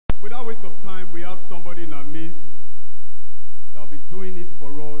without waste of time, we have somebody in our midst that will be doing it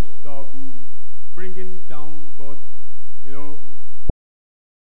for us, that will be bringing down God's,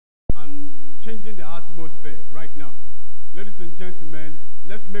 and changing the atmosphere right now. Ladies and gentlemen,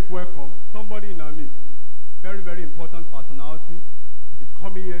 let's make welcome somebody in our midst. Very, very important personality is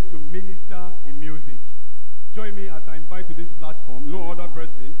coming here to minister in music. Join me as I invite to this platform no other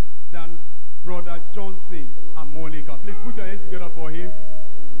person than Brother Johnson Harmonica. Please put your hands together for him.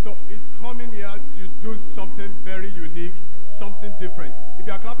 So he's coming here to do something very unique, something different. If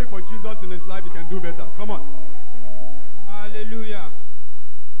you are clapping for Jesus in his life, you can do better. Come on. Hallelujah.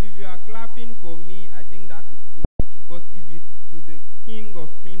 If you are clapping for me, I think that is too much. But if it's to the King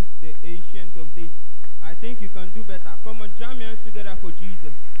of Kings, the Ancient of Days, I think you can do better. Come on, jam your hands together for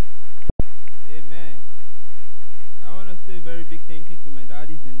Jesus. Amen. I want to say a very big thank you to my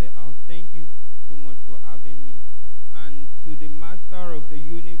daddies in the house. Thank you so much for having me. And to the Master of the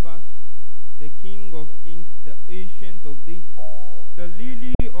universe, the King of Kings, the Ancient of Days, the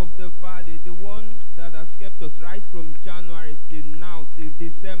Lily of the Valley, the one that has kept us right from January till now, till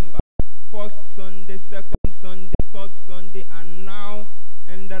December. First Sunday, second Sunday, third Sunday, and now,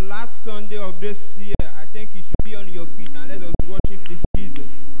 and the last Sunday of this year. I think you should be on your feet and let us worship this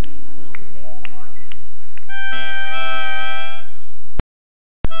Jesus.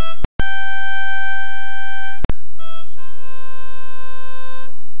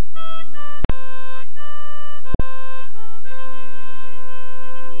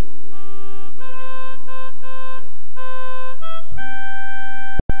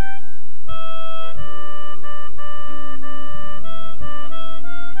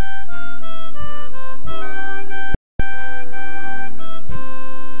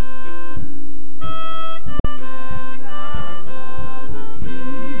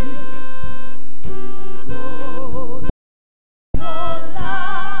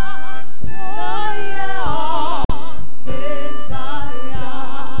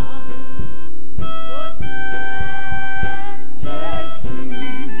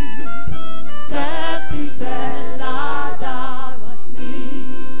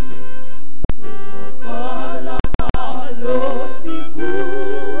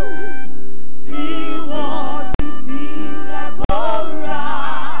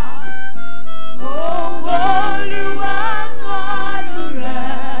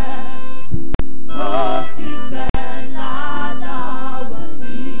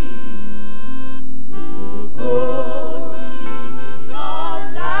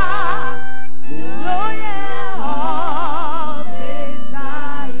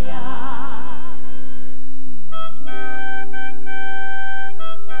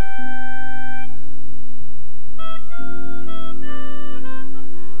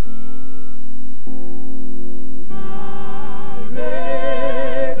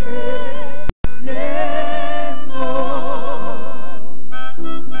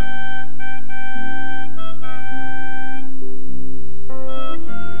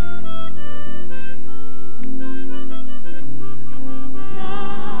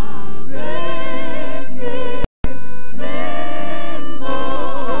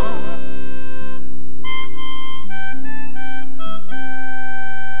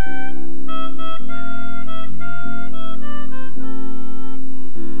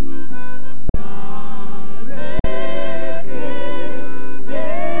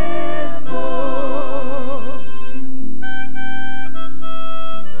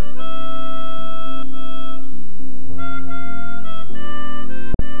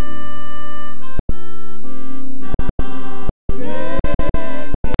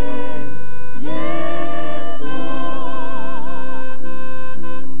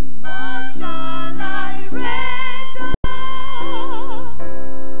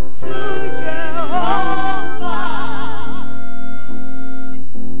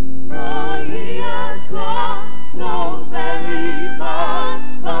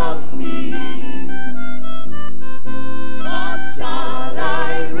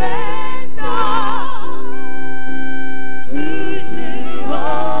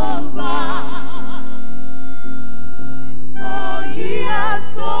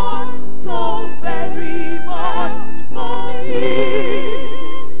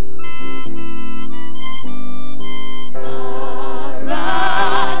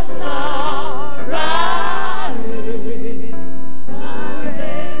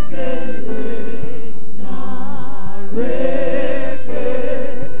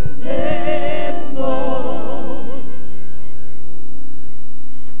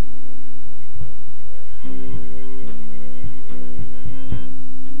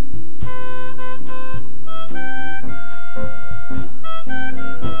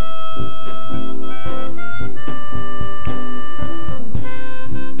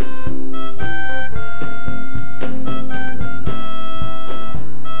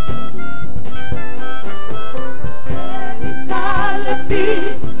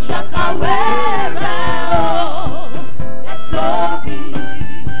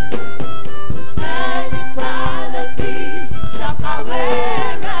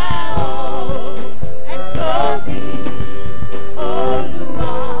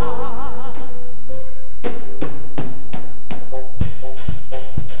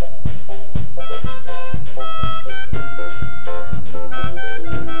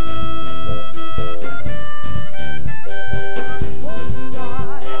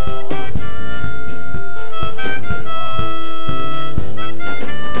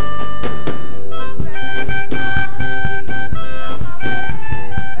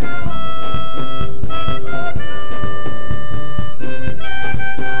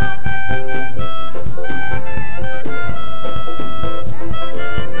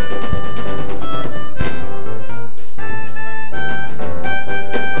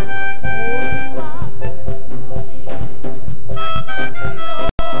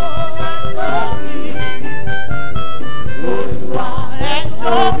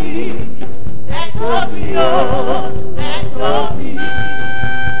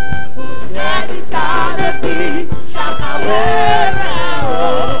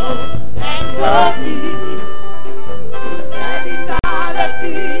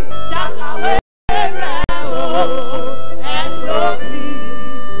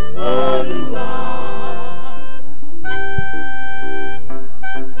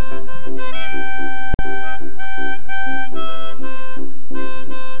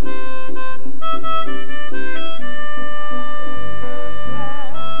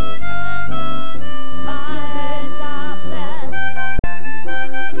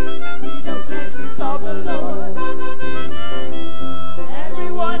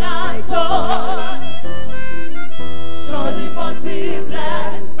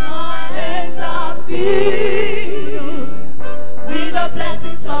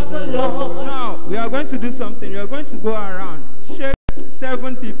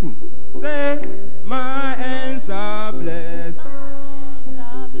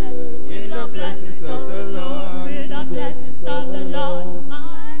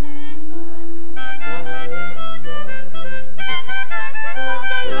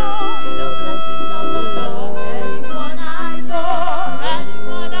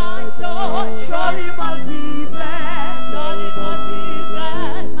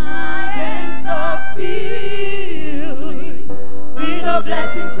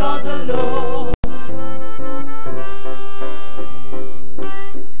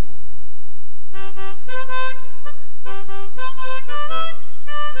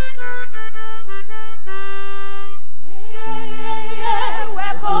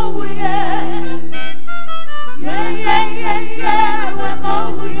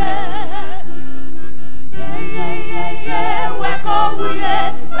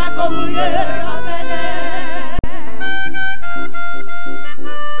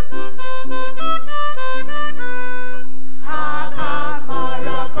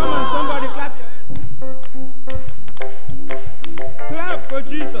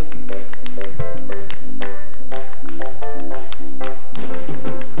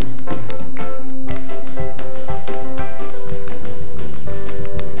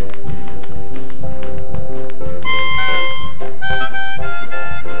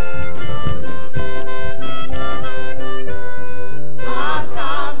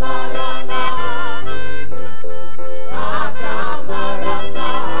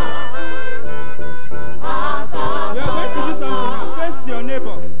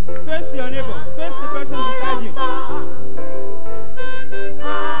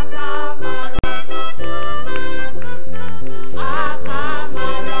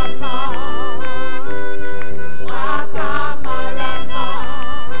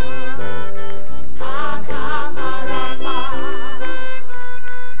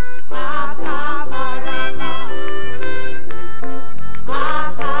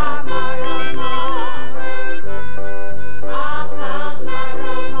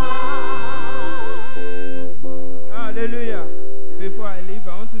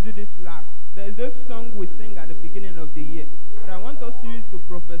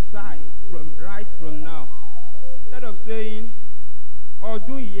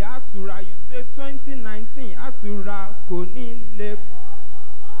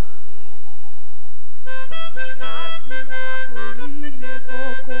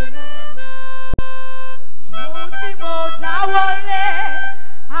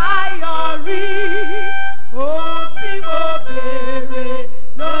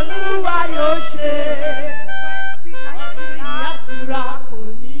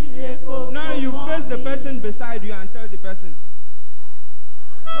 Now you face the person beside you and tell the person,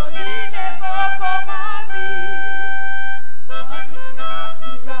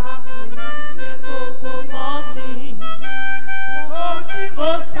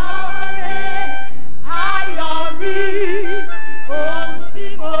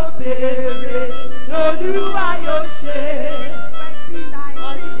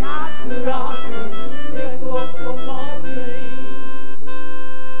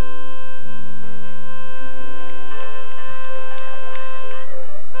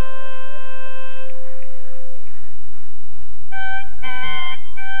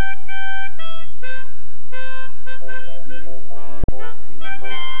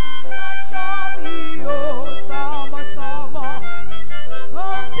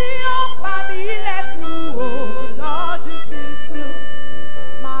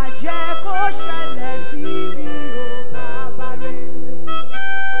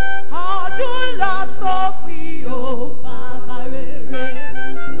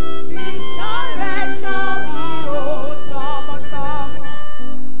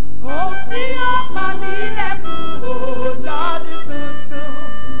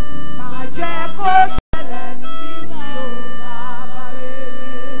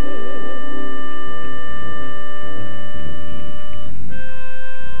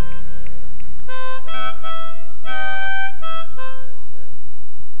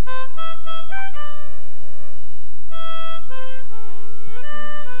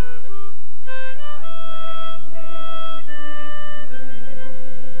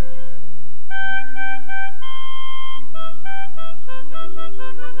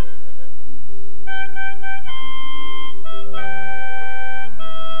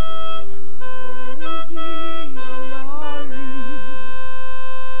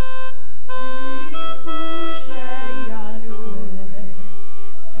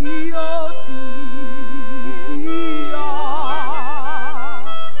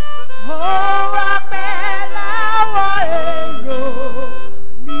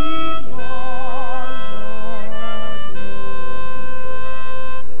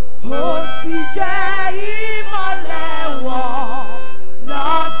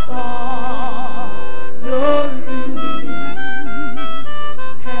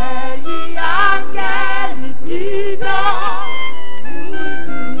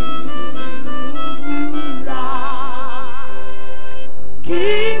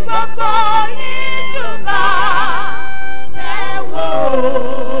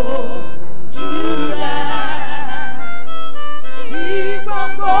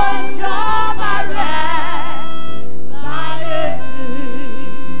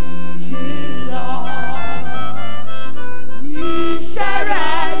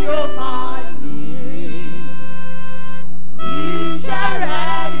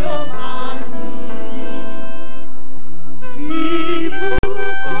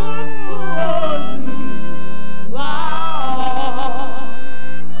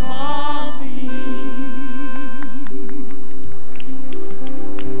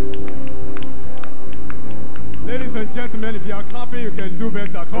 Gentlemen, if you are clapping, you can do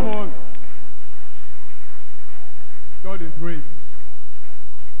better. Come on. God is great.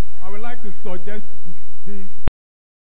 I would like to suggest this